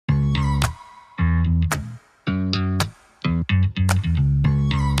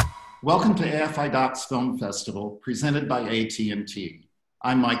Welcome to AFI Docs Film Festival, presented by AT&T.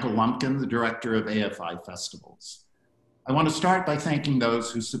 I'm Michael Lumpkin, the director of AFI Festivals. I want to start by thanking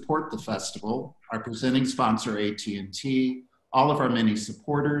those who support the festival, our presenting sponsor AT&T, all of our many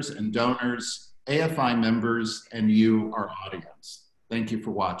supporters and donors, AFI members, and you, our audience. Thank you for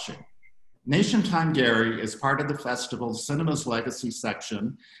watching. NATIONTIME Gary is part of the festival's Cinema's Legacy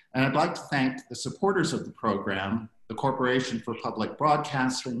section, and I'd like to thank the supporters of the program, the Corporation for Public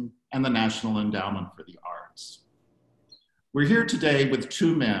Broadcasting, and the National Endowment for the Arts. We're here today with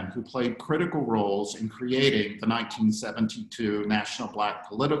two men who played critical roles in creating the 1972 National Black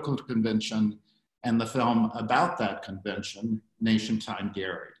Political Convention and the film about that convention, NATIONTIME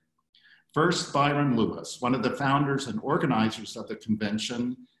Gary. First, Byron Lewis, one of the founders and organizers of the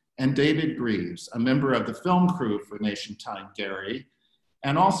convention, and David Greaves, a member of the film crew for NATIONTIME Gary,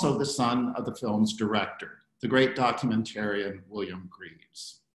 and also the son of the film's director, the great documentarian William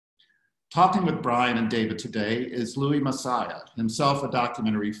Greaves. Talking with Brian and David today is Louis Massiah, himself a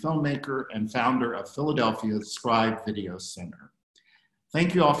documentary filmmaker and founder of Philadelphia's Scribe Video Center.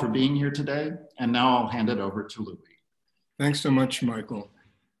 Thank you all for being here today, and now I'll hand it over to Louis. Thanks so much, Michael.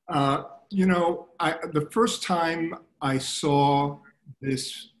 The first time I saw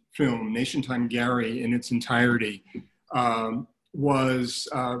this film, NATIONTIME Gary, in its entirety, was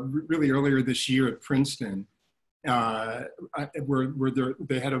really earlier this year at Princeton. Where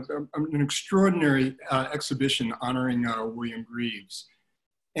they had an extraordinary exhibition honoring William Greaves.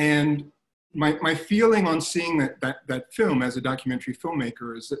 And my feeling on seeing that film as a documentary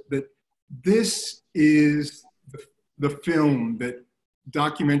filmmaker is that this is the film that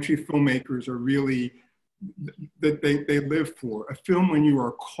documentary filmmakers are really, that they live for. A film when you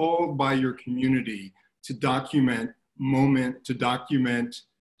are called by your community to document moment, to document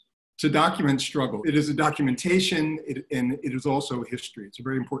struggle. It is a documentation, and it is also history. It's a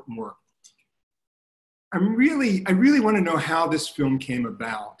very important work. I really want to know how this film came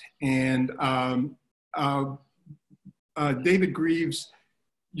about. And David Greaves,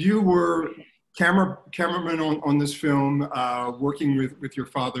 you were cameraman on this film, working with your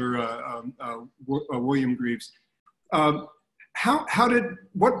father, William Greaves.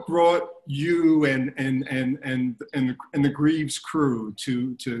 What brought you and the Greaves crew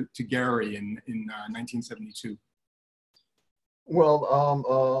to Gary in 1972?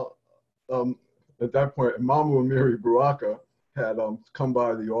 Well, at that point, Mama Amiri Baraka had come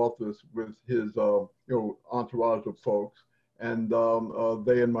by the office with his entourage of folks, and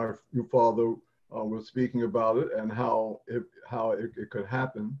they and my father were speaking about it and how it could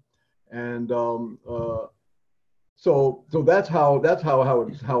happen, and So that's how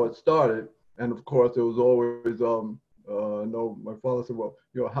it started. And of course, there was always my father said, well,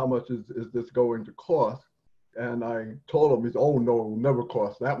 how much is this going to cost? And I told him, he said, oh no, it will never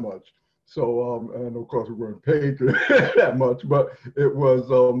cost that much. So and of course we weren't paid that much, but it was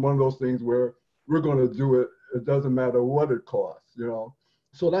one of those things where we're going to do it. It doesn't matter what it costs,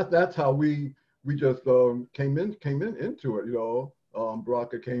 So that's how we just came into it.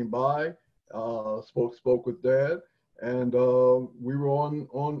 Baraka came by, spoke with Dad. And we were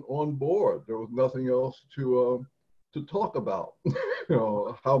on board. There was nothing else to talk about.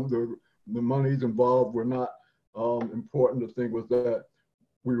 How the monies involved were not important. The thing was that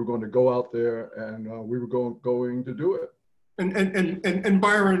we were going to go out there and we were going to do it. And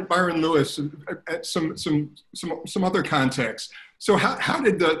Byron Lewis, at some other context. So how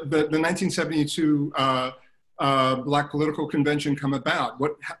did the 1972 Black Political Convention come about?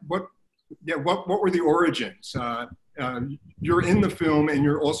 What were the origins? You're in the film, and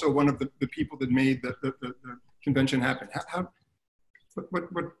you're also one of the people that made the convention happen.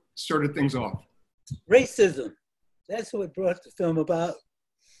 What started things off? Racism. That's what brought the film about.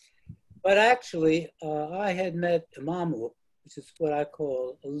 But actually, I had met Imamu, which is what I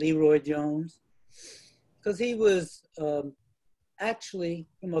call Leroy Jones, because he was actually,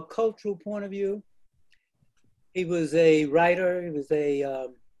 from a cultural point of view, he was a writer, he was a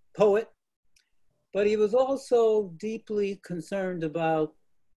poet, but he was also deeply concerned about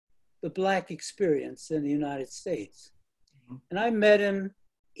the Black experience in the United States. Mm-hmm. And I met him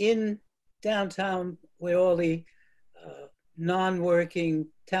in downtown where all the non-working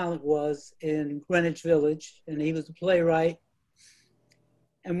talent was in Greenwich Village, and he was a playwright.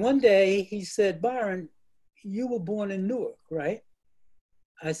 And one day he said, Byron, you were born in Newark, right?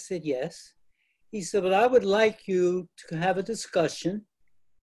 I said, yes. He said, well, I would like you to have a discussion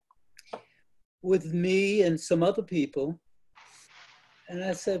with me and some other people. And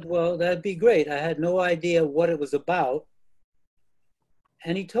I said, well, that'd be great. I had no idea what it was about.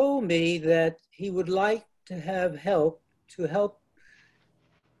 And he told me that he would like to have help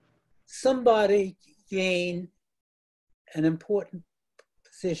somebody gain an important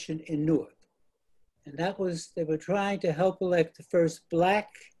position in Newark. And that was, they were trying to help elect the first Black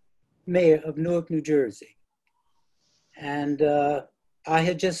mayor of Newark, New Jersey. And I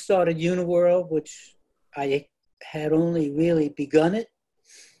had just started Uniworld, which I had only really begun it.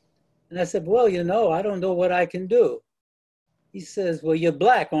 And I said, well, you know, I don't know what I can do. He says, well, you're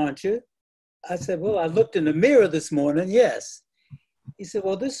Black, aren't you? I said, well, I looked in the mirror this morning, yes. He said,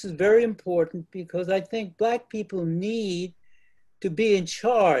 well, this is very important because I think Black people need to be in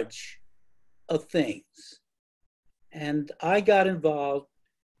charge of things. And I got involved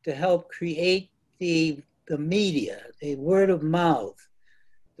to help create the media, the word of mouth,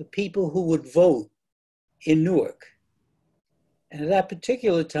 the people who would vote in Newark. And at that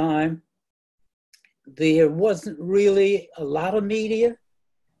particular time, there wasn't really a lot of media.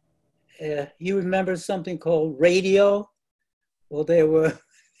 You remember something called radio? Well, there were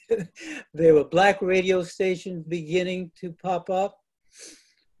Black radio stations beginning to pop up,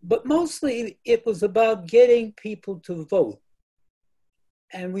 but mostly it was about getting people to vote.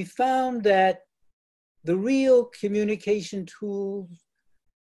 And we found that the real communication tools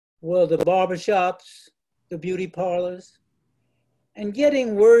were the barbershops, the beauty parlors, and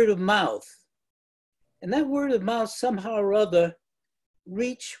getting word of mouth. And that word of mouth somehow or other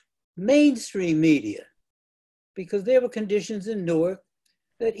reached mainstream media, because there were conditions in Newark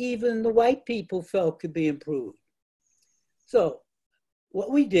that even the white people felt could be improved. So what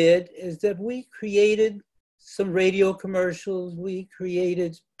we did is that we created some radio commercials, we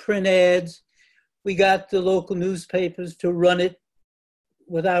created print ads, we got the local newspapers to run it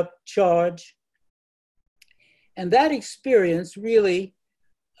without charge. And that experience really,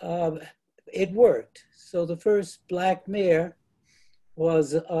 it worked. So the first Black mayor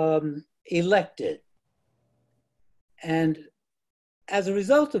was elected. And as a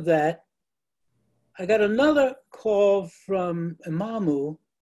result of that, I got another call from Imamu.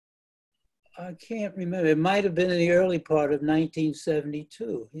 I can't remember, it might have been in the early part of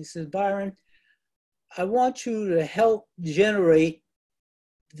 1972. He said, Byron, I want you to help generate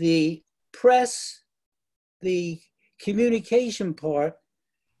the press, the communication part,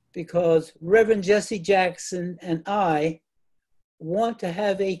 because Reverend Jesse Jackson and I want to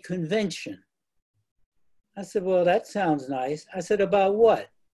have a convention. I said, well, that sounds nice. I said, about what?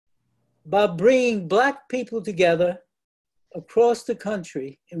 About bringing Black people together across the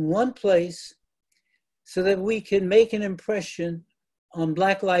country in one place so that we can make an impression on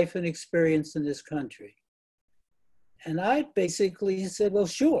Black life and experience in this country. And I basically said, well,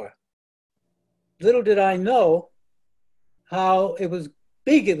 sure. Little did I know how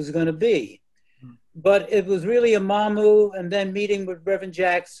big it was going to be. But it was really a Imamu, and then meeting with Reverend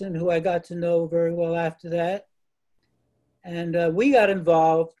Jackson, who I got to know very well after that. And we got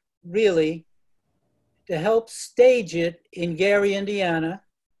involved really to help stage it in Gary, Indiana.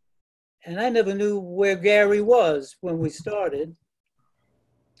 And I never knew where Gary was when we started.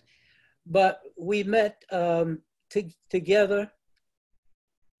 But we met together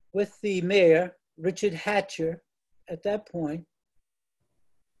with the mayor, Richard Hatcher, at that point.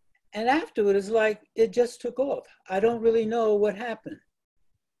 And afterward, it's like it just took off. I don't really know what happened,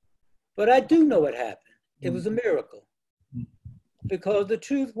 but I do know what happened. It was a miracle, because the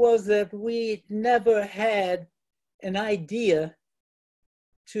truth was that we never had an idea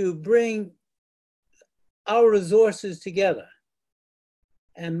to bring our resources together.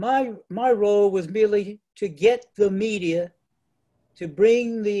 And my role was merely to get the media to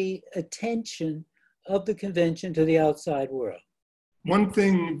bring the attention of the convention to the outside world. One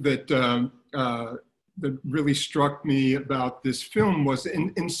thing that that really struck me about this film was,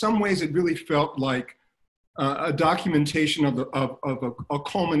 in some ways, it really felt like a documentation of a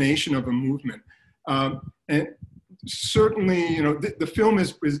culmination of a movement. And certainly, you know, the film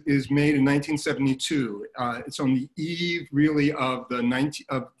is made in 1972. It's on the eve, really, of the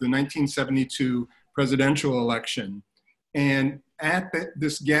 1972 presidential election. And at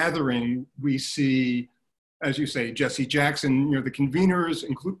this gathering, we see, as you say, Jesse Jackson, you know, the conveners,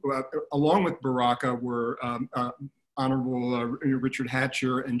 along with Baraka, were Honorable Richard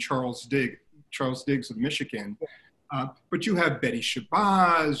Hatcher and Charles Diggs of Michigan. But you have Betty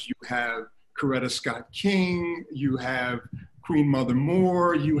Shabazz, you have Coretta Scott King, you have Queen Mother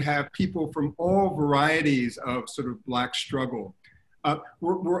Moore, you have people from all varieties of sort of Black struggle.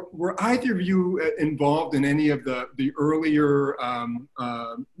 Were either of you involved in any of the earlier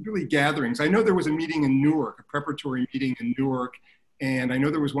really gatherings? I know there was a meeting in Newark, a preparatory meeting in Newark, and I know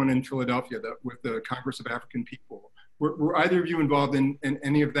there was one in Philadelphia with the Congress of African People. Were either of you involved in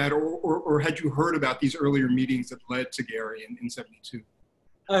any of that, or had you heard about these earlier meetings that led to Gary in 72?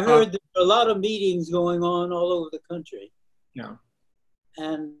 I heard there were a lot of meetings going on all over the country. Yeah.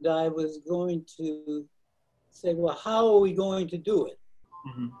 And I was going to say, well, how are we going to do it?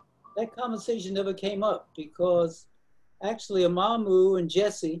 Mm-hmm. That conversation never came up because actually Amamu and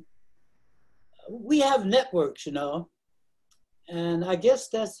Jesse, we have networks, you know, and I guess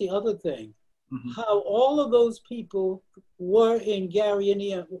that's the other thing. Mm-hmm. How all of those people were in Gary,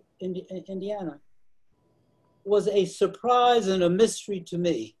 Indiana was a surprise and a mystery to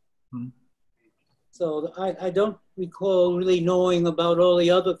me. Mm-hmm. So I don't recall really knowing about all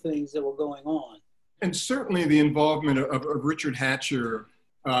the other things that were going on. And certainly the involvement of Richard Hatcher,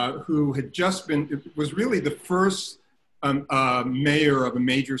 who had just been, was really the first mayor of a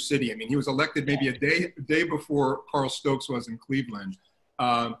major city. I mean, he was elected maybe a day before Carl Stokes was in Cleveland.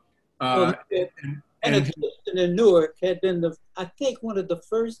 And in Newark had been I think one of the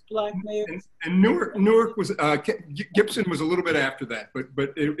first black mayors. And Newark was Gibson was a little bit after that,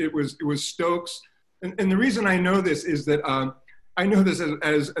 but it was Stokes. And the reason I know this is that I know this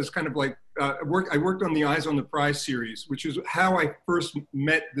as kind of like I worked on the Eyes on the Prize series, which is how I first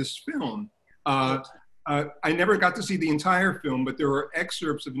met this film. I never got to see the entire film, but there were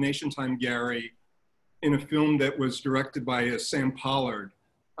excerpts of NATIONTIME Gary in a film that was directed by Sam Pollard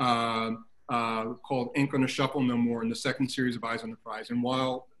called Ink on a Shuffle No More, in the second series of Eyes on the Prize. And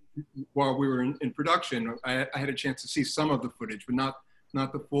while we were in production, I had a chance to see some of the footage, but not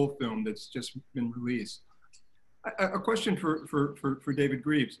the full film that's just been released. A question for David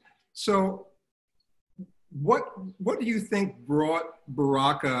Greaves. So what do you think brought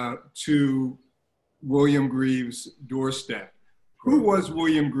Baraka to William Greaves' doorstep? Who was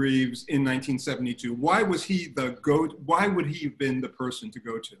William Greaves in 1972? Why was he why would he have been the person to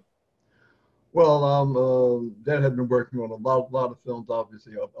go to? Well, Dad had been working on a lot of films,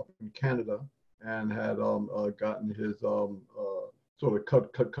 obviously, up in Canada, and had gotten his sort of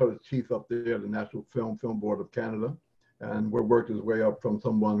cut his teeth up there at the National Film Board of Canada, and worked his way up from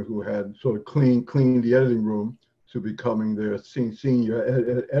someone who had sort of cleaned the editing room to becoming their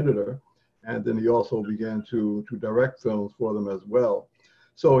senior editor. And then he also began to direct films for them as well.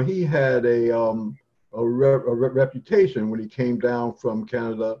 So he had a reputation when he came down from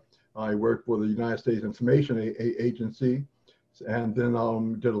Canada. He worked for the United States Information Agency, and then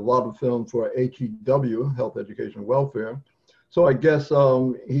did a lot of films for HEW, Health, Education, and Welfare. So I guess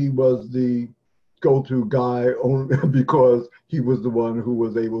he was the go-to guy only because he was the one who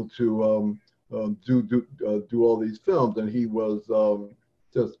was able to do all these films, and he was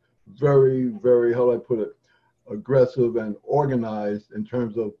just very, very, how do I put it, aggressive and organized in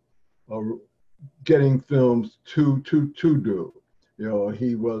terms of getting films to do. You know,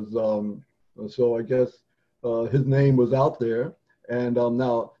 he was, so I guess his name was out there. And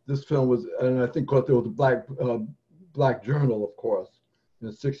now this film was, and I think there was a Black Journal, of course,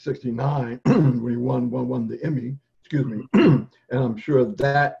 in 69 when he won the Emmy, excuse me. And I'm sure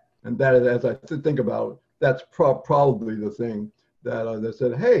that as I think about it, that's probably the thing that they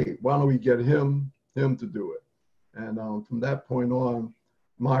said, hey, why don't we get him to do it? And from that point on,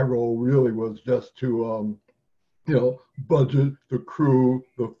 my role really was just to, budget, the crew,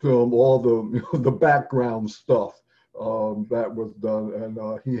 the film, all the background stuff that was done. And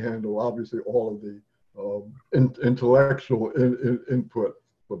he handled obviously all of the intellectual input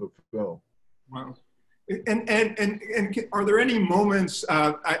for the film. Wow. And are there any moments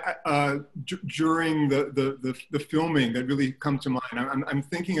during the filming that really come to mind? I'm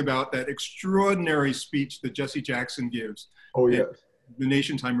thinking about that extraordinary speech that Jesse Jackson gives. Oh, yes. The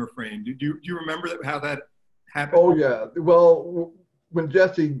NATIONTIME refrain. Do you remember how that happened? Oh, yeah. Well, when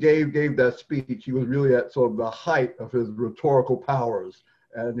Jesse gave that speech, he was really at sort of the height of his rhetorical powers.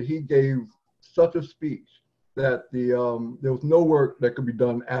 And he gave such a speech that there was no work that could be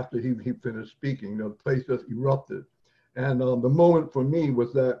done after he finished speaking. The place just erupted. And the moment for me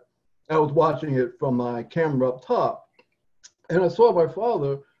was that I was watching it from my camera up top, and I saw my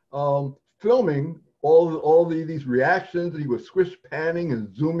father filming all these reactions, and he was swish panning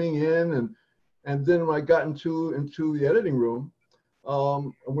and zooming in. And then when I got into the editing room, I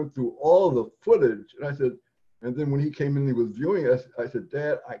went through all the footage, and I said, and then when he came in, he was viewing it, I said,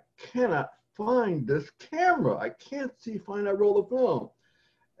 Dad, I cannot find this camera. I can't find that roll of film.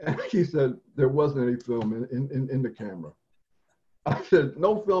 And he said, there wasn't any film in the camera. I said,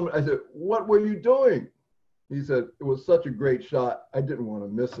 no film. I said, what were you doing? He said, it was such a great shot, I didn't want to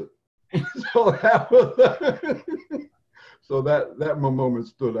miss it. So that moment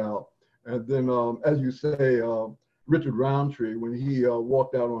stood out. And then, as you say, Richard Roundtree, when he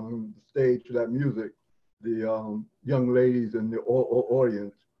walked out on the stage to that music, the young ladies in the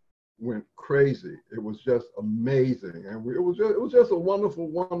audience went crazy. It was just amazing, and it was just a wonderful,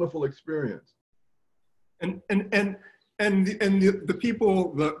 wonderful experience. And the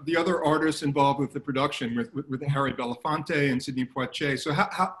people, the other artists involved with the production, with Harry Belafonte and Sidney Poitier. So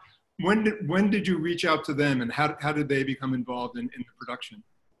when did you reach out to them, and how did they become involved in the production?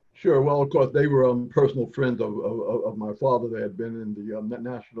 Sure. Well, of course, they were personal friends of my father. They had been in the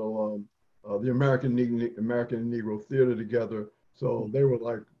national, the American Negro Theater together. So they were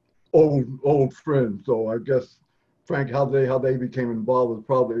like old friends. So I guess, Frank, how they became involved was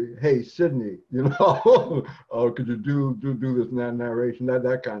probably, hey, Sidney, you know, could you do this narration,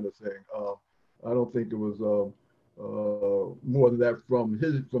 that kind of thing. I don't think it was more than that from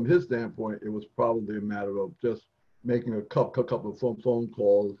his standpoint. It was probably a matter of just making a couple of phone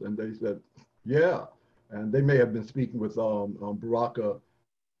calls, and they said, yeah. And they may have been speaking with Baraka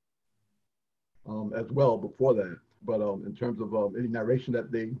as well before that. But in terms of any narration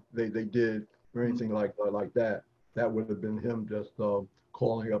that they did or anything like that, that would have been him just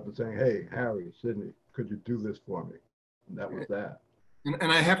calling up and saying, hey, Harry, Sidney, could you do this for me? And that was that.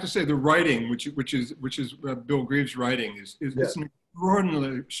 And I have to say, the writing, which is Bill Greaves' writing, is Yes. an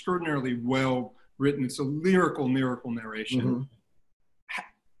extraordinarily well written. It's a lyrical narration. Mm-hmm.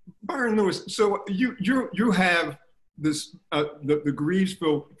 Byron Lewis, so you have this the Greaves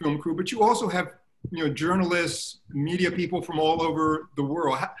film crew, but you also have, you know, journalists, media people from all over the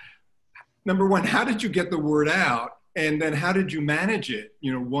world. Number one, how did you get the word out, and then how did you manage it,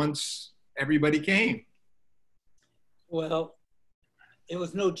 you know, once everybody came? Well, it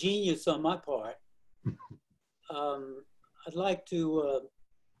was no genius on my part. I'd like to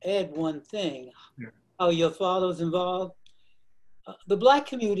add one thing. Yeah. How your father's involved. The Black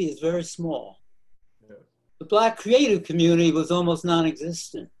community is very small. Yeah. The Black creative community was almost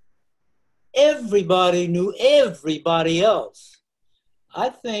non-existent. Everybody knew everybody else. I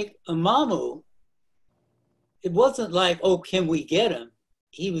think Amamu, it wasn't like, oh, can we get him?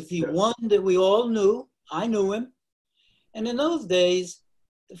 He was the one that we all knew. I knew him. And in those days,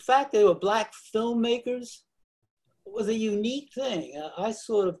 the fact they were Black filmmakers was a unique thing.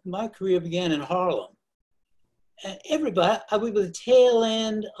 My career began in Harlem. And everybody, we were the tail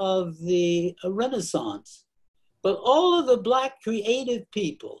end of the Renaissance. But all of the Black creative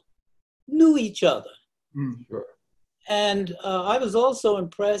people knew each other. Sure. And I was also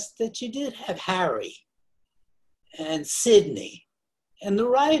impressed that you did have Harry and Sidney. And the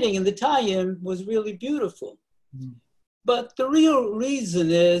writing and the tie-in was really beautiful. But the real reason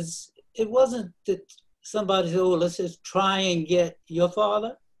is, it wasn't that somebody said, oh, let's just try and get your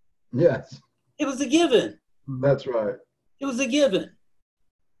father. Yes. It was a given. That's right. It was a given.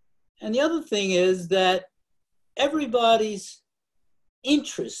 And the other thing is that everybody's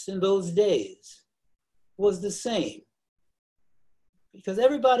interest in those days was the same, because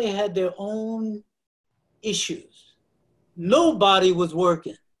everybody had their own issues. Nobody was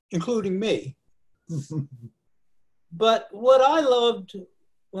working, including me. But what I loved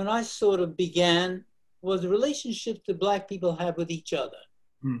when I sort of began was the relationship that Black people have with each other.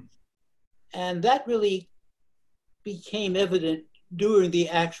 And that really became evident during the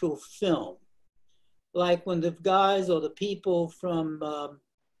actual film. Like when the guys or the people from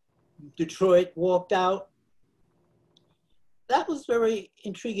Detroit walked out, that was very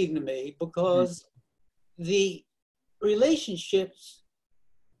intriguing to me, because the relationships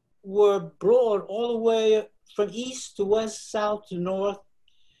were broad all the way from east to west, south to north,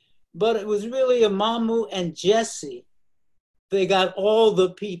 but it was really Amamu and Jesse. They got all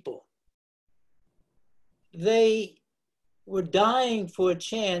the people. They were dying for a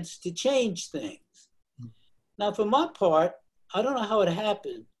chance to change things. Now, for my part, I don't know how it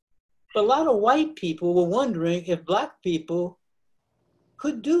happened, but a lot of white people were wondering if Black people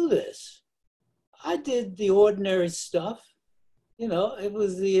could do this. I did the ordinary stuff. You know, it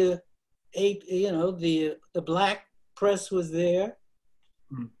was the Black press was there.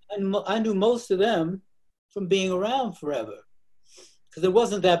 And I knew most of them from being around forever, because there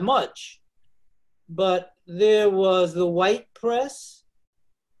wasn't that much. But there was the white press,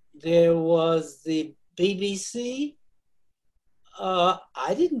 there was the BBC.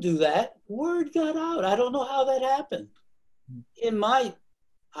 I didn't do that. Word got out. I don't know how that happened.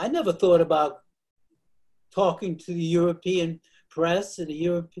 I never thought about talking to the European press and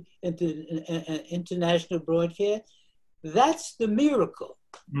the international broadcast. That's the miracle.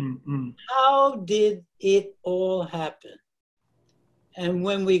 How did it all happen? And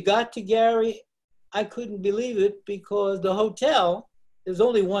when we got to Gary, I couldn't believe it, because the hotel, there's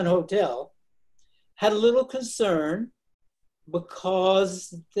only one hotel, had a little concern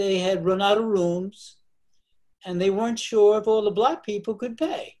because they had run out of rooms and they weren't sure if all the Black people could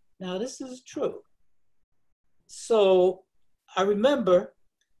pay. Now, this is true. So I remember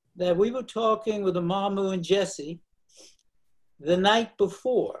that we were talking with Amamu and Jesse the night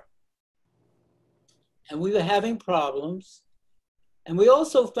before, and we were having problems. And we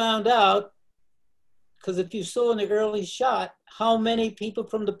also found out, because if you saw in the early shot, how many people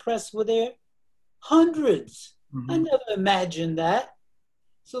from the press were there? Hundreds. I never imagined that.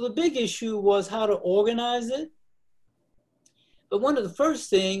 So the big issue was how to organize it. But one of the first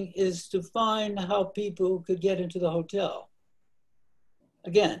things is to find how people could get into the hotel.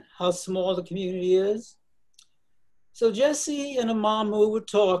 Again, how small the community is. So Jesse and Amamu were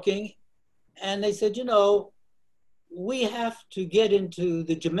talking, and they said, you know, we have to get into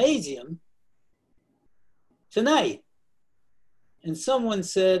the gymnasium tonight. And someone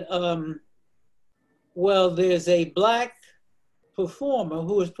said, well, there's a Black performer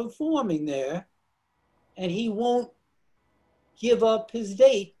who is performing there, and he won't give up his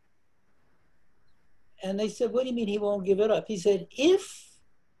date. And they said, what do you mean he won't give it up? He said, if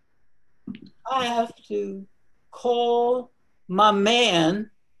I have to call my man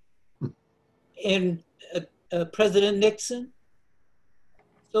in President Nixon.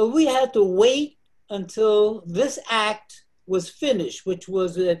 So we had to wait until this act was finished, which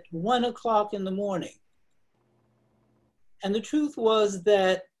was at 1 o'clock in the morning. And the truth was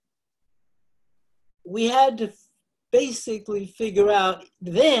that we had to basically figure out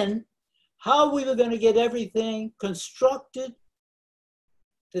then how we were going to get everything constructed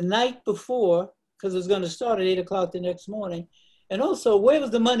the night before, because it was going to start at 8 o'clock the next morning. And also, where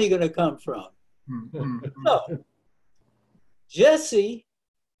was the money going to come from? So Jesse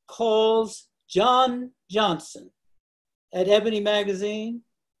calls John Johnson at Ebony Magazine,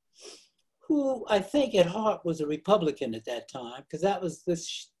 who I think at heart was a Republican at that time, because that was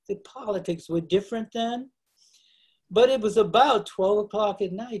the politics were different then. But it was about 12 o'clock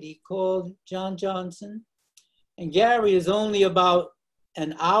at night. He called John Johnson, and Gary is only about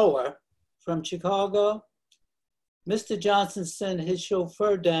an hour from Chicago. Mr. Johnson sent his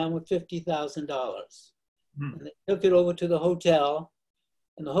chauffeur down with $50,000. And they took it over to the hotel,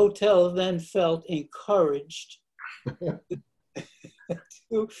 and the hotel then felt encouraged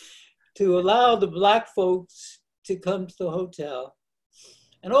to allow the Black folks to come to the hotel.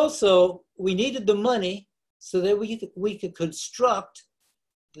 And also, we needed the money so that we could construct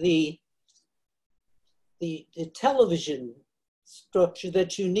the television structure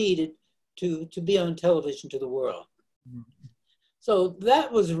that you needed to be on television to the world. So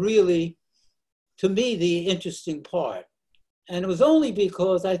that was really, to me, the interesting part. And it was only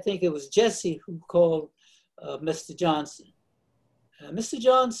because I think it was Jesse who called Mr. Johnson. Mr.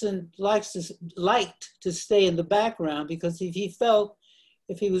 Johnson liked to stay in the background because he felt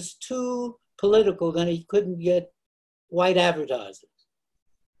if he was too political, then he couldn't get white advertisers.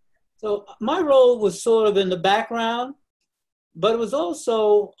 So my role was sort of in the background, but it was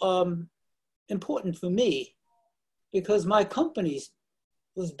also important for me because my company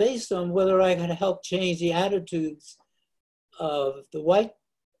was based on whether I could help change the attitudes of the white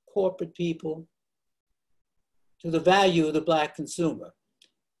corporate people to the value of the Black consumer.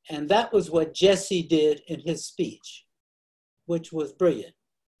 And that was what Jesse did in his speech, which was brilliant.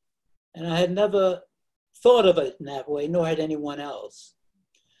 And I had never thought of it in that way, nor had anyone else.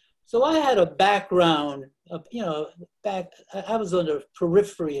 So I had a background of, I was on the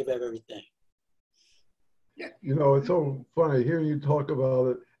periphery of everything. You know, it's so funny hearing you talk about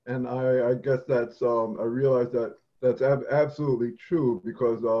it. And I guess that's, I realize that that's absolutely true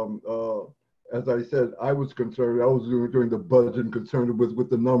because as I said, I was concerned, I was doing the budget and concerned with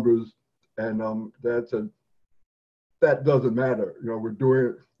the numbers. And Dad said, that doesn't matter. You know, we're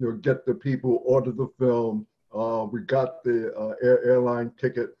doing it, get the people, order the film. We got the airline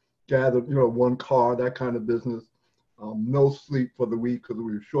ticket, gathered, one car, that kind of business. No sleep for the week because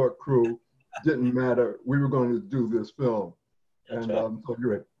we were short crew. Didn't matter. We were going to do this film. And so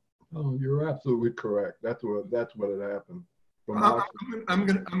you're absolutely correct. That's what had happened. I'm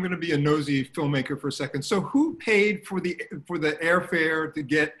gonna be a nosy filmmaker for a second. So who paid for the airfare to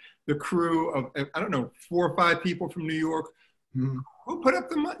get the crew of, I don't know, 4 or 5 people from New York? Who put up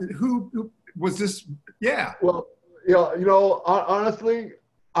the money? Who was this? Yeah. Well, honestly,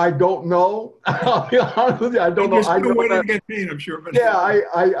 I don't know. I'll be honest with you, I don't know. I know wanted to get paid, I'm sure. But yeah,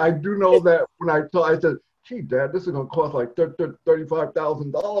 I do know that when I said, gee, Dad, this is going to cost like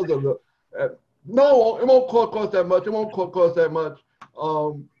 $35,000. No, it won't cost that much. It won't cost that much.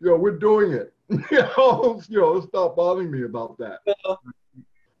 We're doing it. Stop bothering me about that. Well,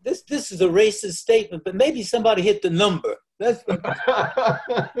 this is a racist statement, but maybe somebody hit the number. That's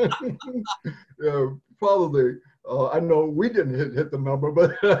yeah, probably. I know we didn't hit the number,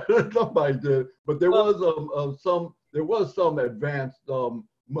 but somebody did. But there was some advanced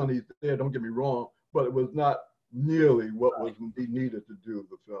money there. Don't get me wrong, but it was not nearly what was needed to do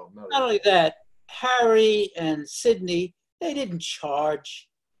the film. Not only that, Harry and Sidney, they didn't charge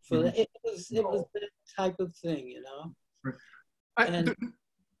for that. It was that type of thing, you know.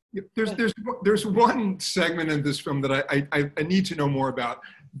 There's one segment in this film that I need to know more about.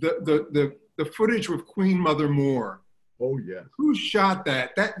 The footage with Queen Mother Moore. Oh yes. Who shot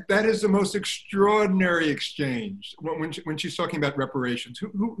that? That is the most extraordinary exchange when she's talking about reparations.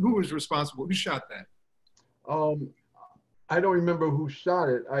 Who was responsible? Who shot that? I don't remember who shot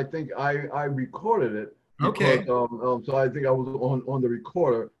it. I think I recorded it. Okay. Because, so I think I was on the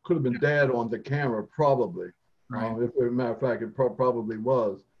recorder. Could have been Dad on the camera, probably. Right. If a matter of fact, it probably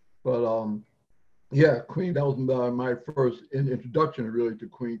was. But yeah, Queen. That was my first introduction, really, to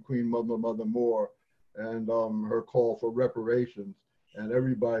Queen Mother Moore, and her call for reparations. And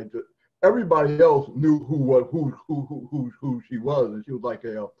everybody else knew who she was, and she was like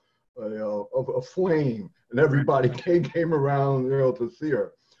a flame, and everybody came around, you know, to see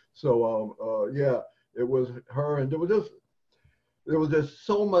her. So yeah, it was her, and there was just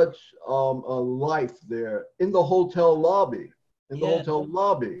so much life there in the hotel lobby. Hotel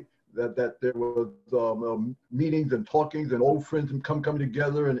lobby, that there was meetings and talkings and old friends coming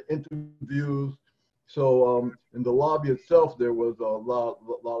together and interviews. So in the lobby itself, there was a lot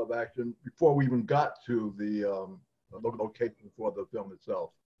of action before we even got to the location for the film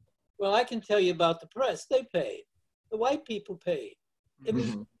itself. Well, I can tell you about the press. They paid. The white people paid. It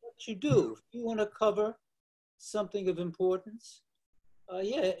was what you do. If you want to cover something of importance,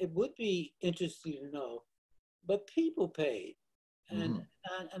 yeah, it would be interesting to know. But people paid. And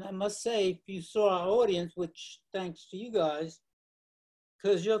I must say, if you saw our audience, which thanks to you guys,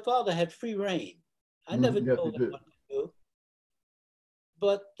 because your father had free reign. I never told him what to do.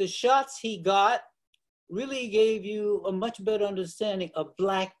 But the shots he got really gave you a much better understanding of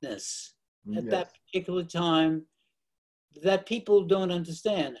Blackness at that particular time that people don't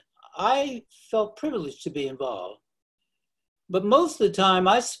understand. I felt privileged to be involved. But most of the time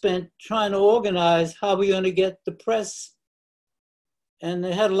I spent trying to organize how we're going to get the press. And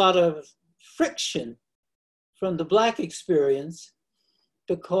they had a lot of friction from the Black experience,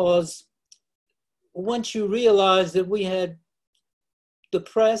 because once you realize that we had the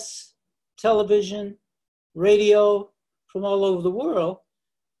press, television, radio from all over the world,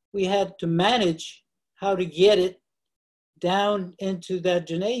 we had to manage how to get it down into that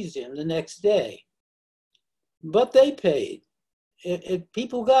gymnasium the next day. But they paid.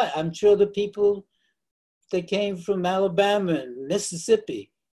 People got, I'm sure the people that came from Alabama and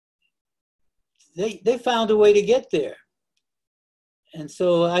Mississippi, they found a way to get there. And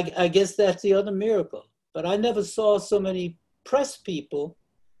so I guess that's the other miracle. But I never saw so many press people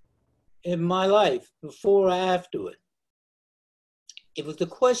in my life before or after it. It was the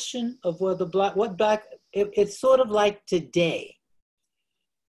question of whether it's sort of like today.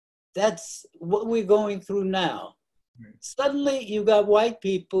 That's what we're going through now. Right. Suddenly you got white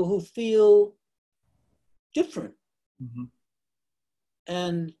people who feel different.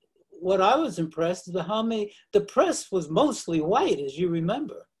 And what I was impressed is how many, the press was mostly white, as you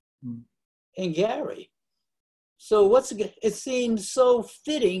remember, in Gary. So it seems so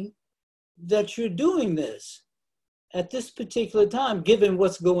fitting that you're doing this at this particular time, given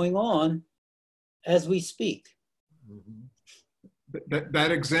what's going on as we speak.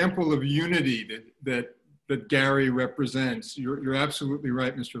 That example of unity that Gary represents, you're absolutely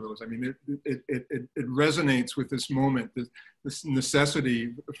right, Mr. Lewis. I mean, it resonates with this moment, this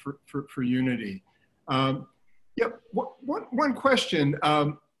necessity for unity. Yeah, one question.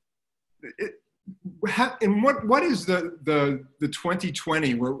 What is the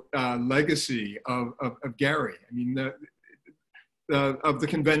 2020 legacy of Gary? I mean, of the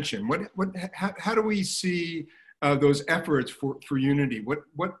convention. How do we see those efforts for unity?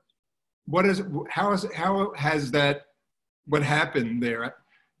 How has that, what happened there?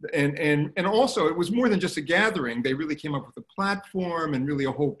 And also, it was more than just a gathering. They really came up with a platform and really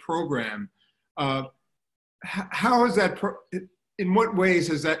a whole program. How is that? In what ways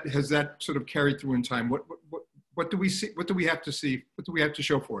has that sort of carried through in time? What do we see? What do we have to see? What do we have to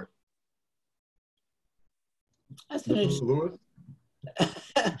show for it? That's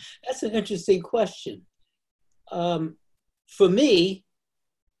an interesting question. For me,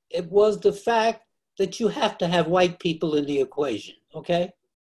 it was the fact that you have to have white people in the equation, okay?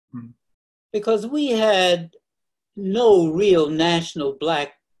 Because we had no real national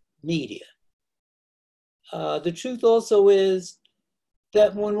Black media. The truth also is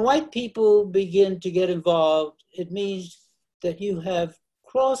that when white people begin to get involved, it means that you have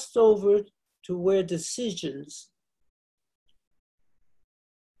crossed over to where decisions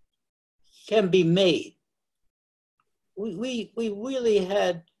can be made. We really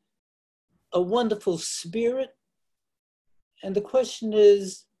had a wonderful spirit. And the question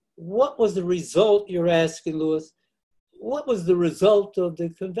is, what was the result, you're asking, Louis? What was the result of the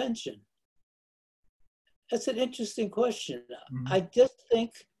convention? That's an interesting question. Mm-hmm. I just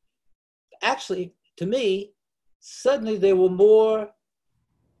think, actually, to me, suddenly there were more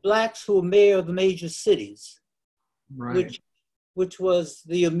Blacks who were mayor of the major cities, right, which was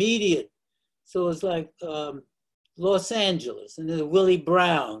the immediate. So it's like Los Angeles, and then Willie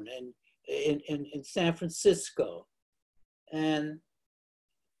Brown, and in San Francisco, and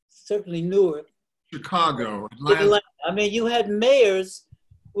certainly Newark, Chicago, Atlanta. I mean, you had mayors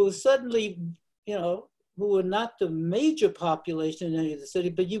who suddenly, you know, who were not the major population in any of the city,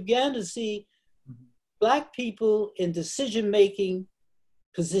 but you began to see Black people in decision-making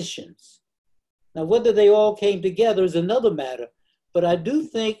positions. Now, whether they all came together is another matter, but I do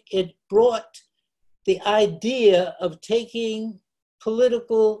think it brought the idea of taking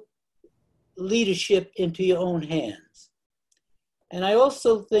political leadership into your own hands. And I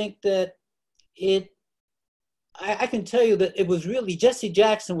also think that I can tell you that it was really, Jesse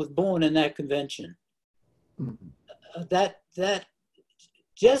Jackson was born in that convention. Mm-hmm. That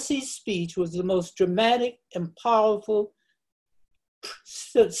Jesse's speech was the most dramatic and powerful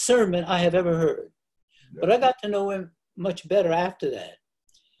sermon I have ever heard. But I got to know him much better after that.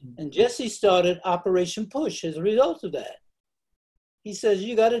 And Jesse started Operation Push as a result of that. He says,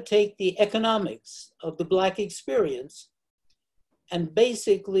 you got to take the economics of the Black experience and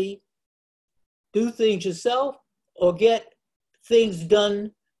basically do things yourself or get things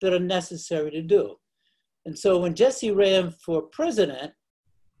done that are necessary to do. And so when Jesse ran for president,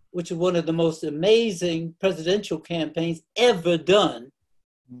 which is one of the most amazing presidential campaigns ever done,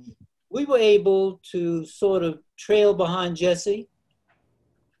 we were able to sort of trail behind Jesse,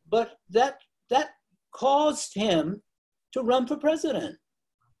 but that caused him to run for president.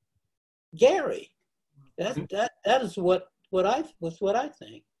 Gary, that is what I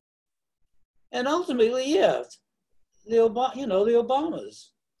think. And ultimately, yeah, the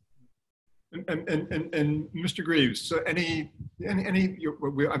Obamas. And Mr. Greaves, so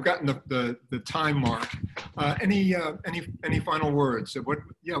I've gotten the time mark. Any final words?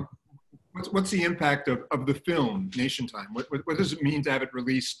 What's the impact of the film NATIONTIME? What does it mean to have it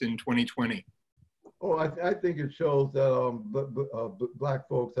released in 2020? Oh, I think it shows that Black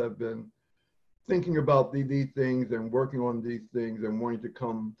folks have been thinking about these things and working on these things and wanting to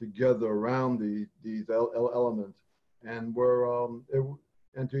come together around these elements, and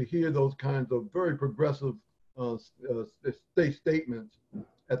and to hear those kinds of very progressive statements.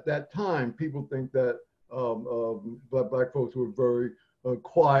 At that time, people think that Black folks were very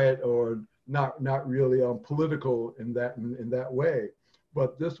quiet or not really political in that way.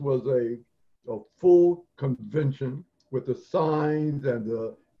 But this was a full convention with the signs and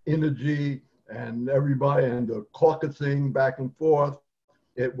the energy and everybody and the caucusing back and forth.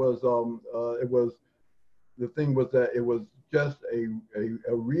 It was the thing was that it was just a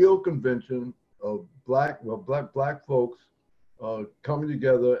real convention of black folks coming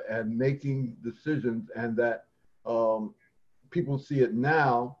together and making decisions, and that people see it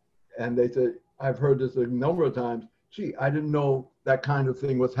now and they say, I've heard this a number of times, gee, I didn't know that kind of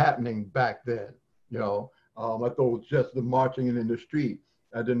thing was happening back then. I thought it was just the marching in the street.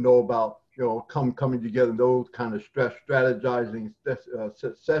 I didn't know about, coming together, those kind of strategizing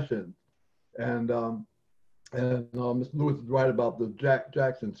sessions. And Mr. Lewis is right about the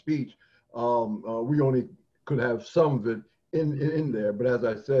Jackson speech. We only could have some of it in there, but as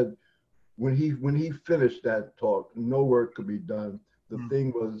I said, when he finished that talk, no work could be done. The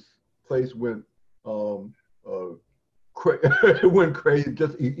thing was, place went it went crazy,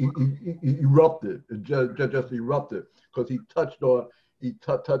 just erupted. It just erupted because he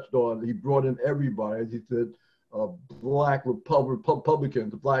brought in everybody, as he said, Black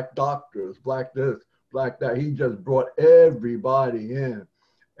Republicans, Black doctors, Black this, Black that. He just brought everybody in,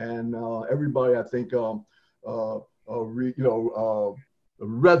 and everybody, I think, resonated.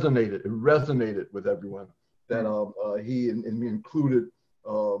 It resonated with everyone that he included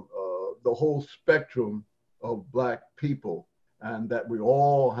the whole spectrum of Black people, and that we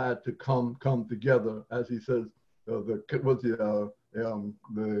all had to come together, as he says. The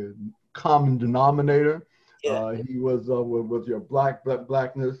common denominator. Yeah. He was your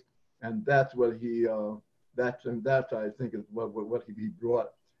blackness, and that's what he that's I think is what he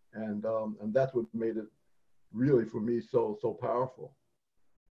brought, and that's what made it really for me so powerful.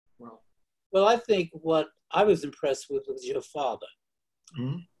 Wow. Well, I think what I was impressed with was your father.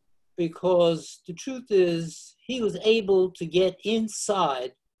 Mm-hmm. Because the truth is, he was able to get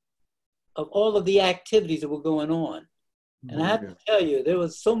inside of all of the activities that were going on. And I have to tell you, there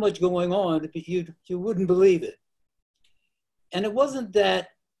was so much going on, you wouldn't believe it. And it wasn't that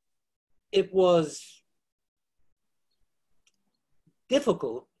it was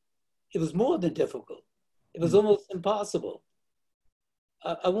difficult. It was more than difficult. It was almost impossible.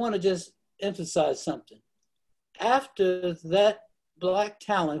 I want to just emphasize something. After that Black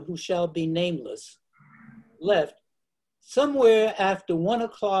talent, who shall be nameless, left, somewhere after 1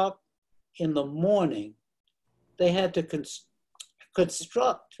 o'clock in the morning, they had to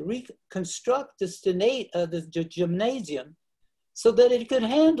reconstruct the gymnasium so that it could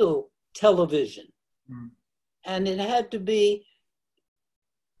handle television. And it had to be,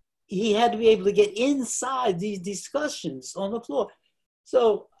 he had to be able to get inside these discussions on the floor.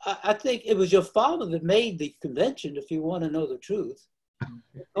 So I think it was your father that made the convention, if you want to know the truth,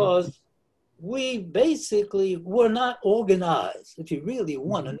 because we basically were not organized. If you really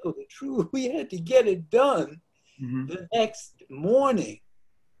want to know the truth, we had to get it done the next morning.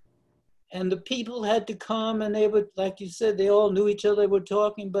 And the people had to come, and they would, like you said, they all knew each other, they were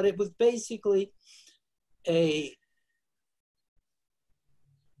talking, but it was basically a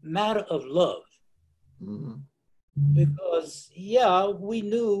matter of love. Because, yeah, we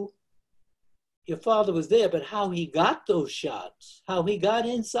knew your father was there, but how he got those shots, how he got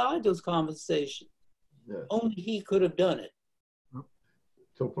inside those conversations, only he could have done it.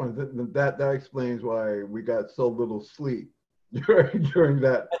 So funny, that explains why we got so little sleep during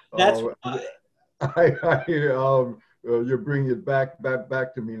that. That's why. You're bringing it back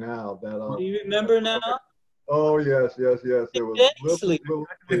to me now. Do you remember now? Oh yes. It was little sleep.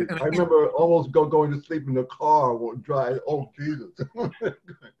 I remember almost going to sleep in the car. Drive. Oh Jesus.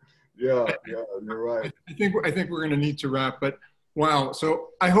 yeah, you're right. I think we're going to need to wrap, but wow. So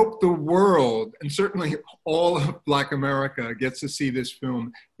I hope the world, and certainly all of Black America, gets to see this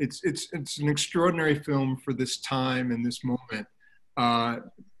film. It's an extraordinary film for this time and this moment.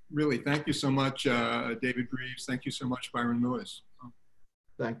 Really, thank you so much, David Greaves. Thank you so much, Byron Lewis.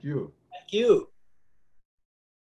 Thank you. Thank you.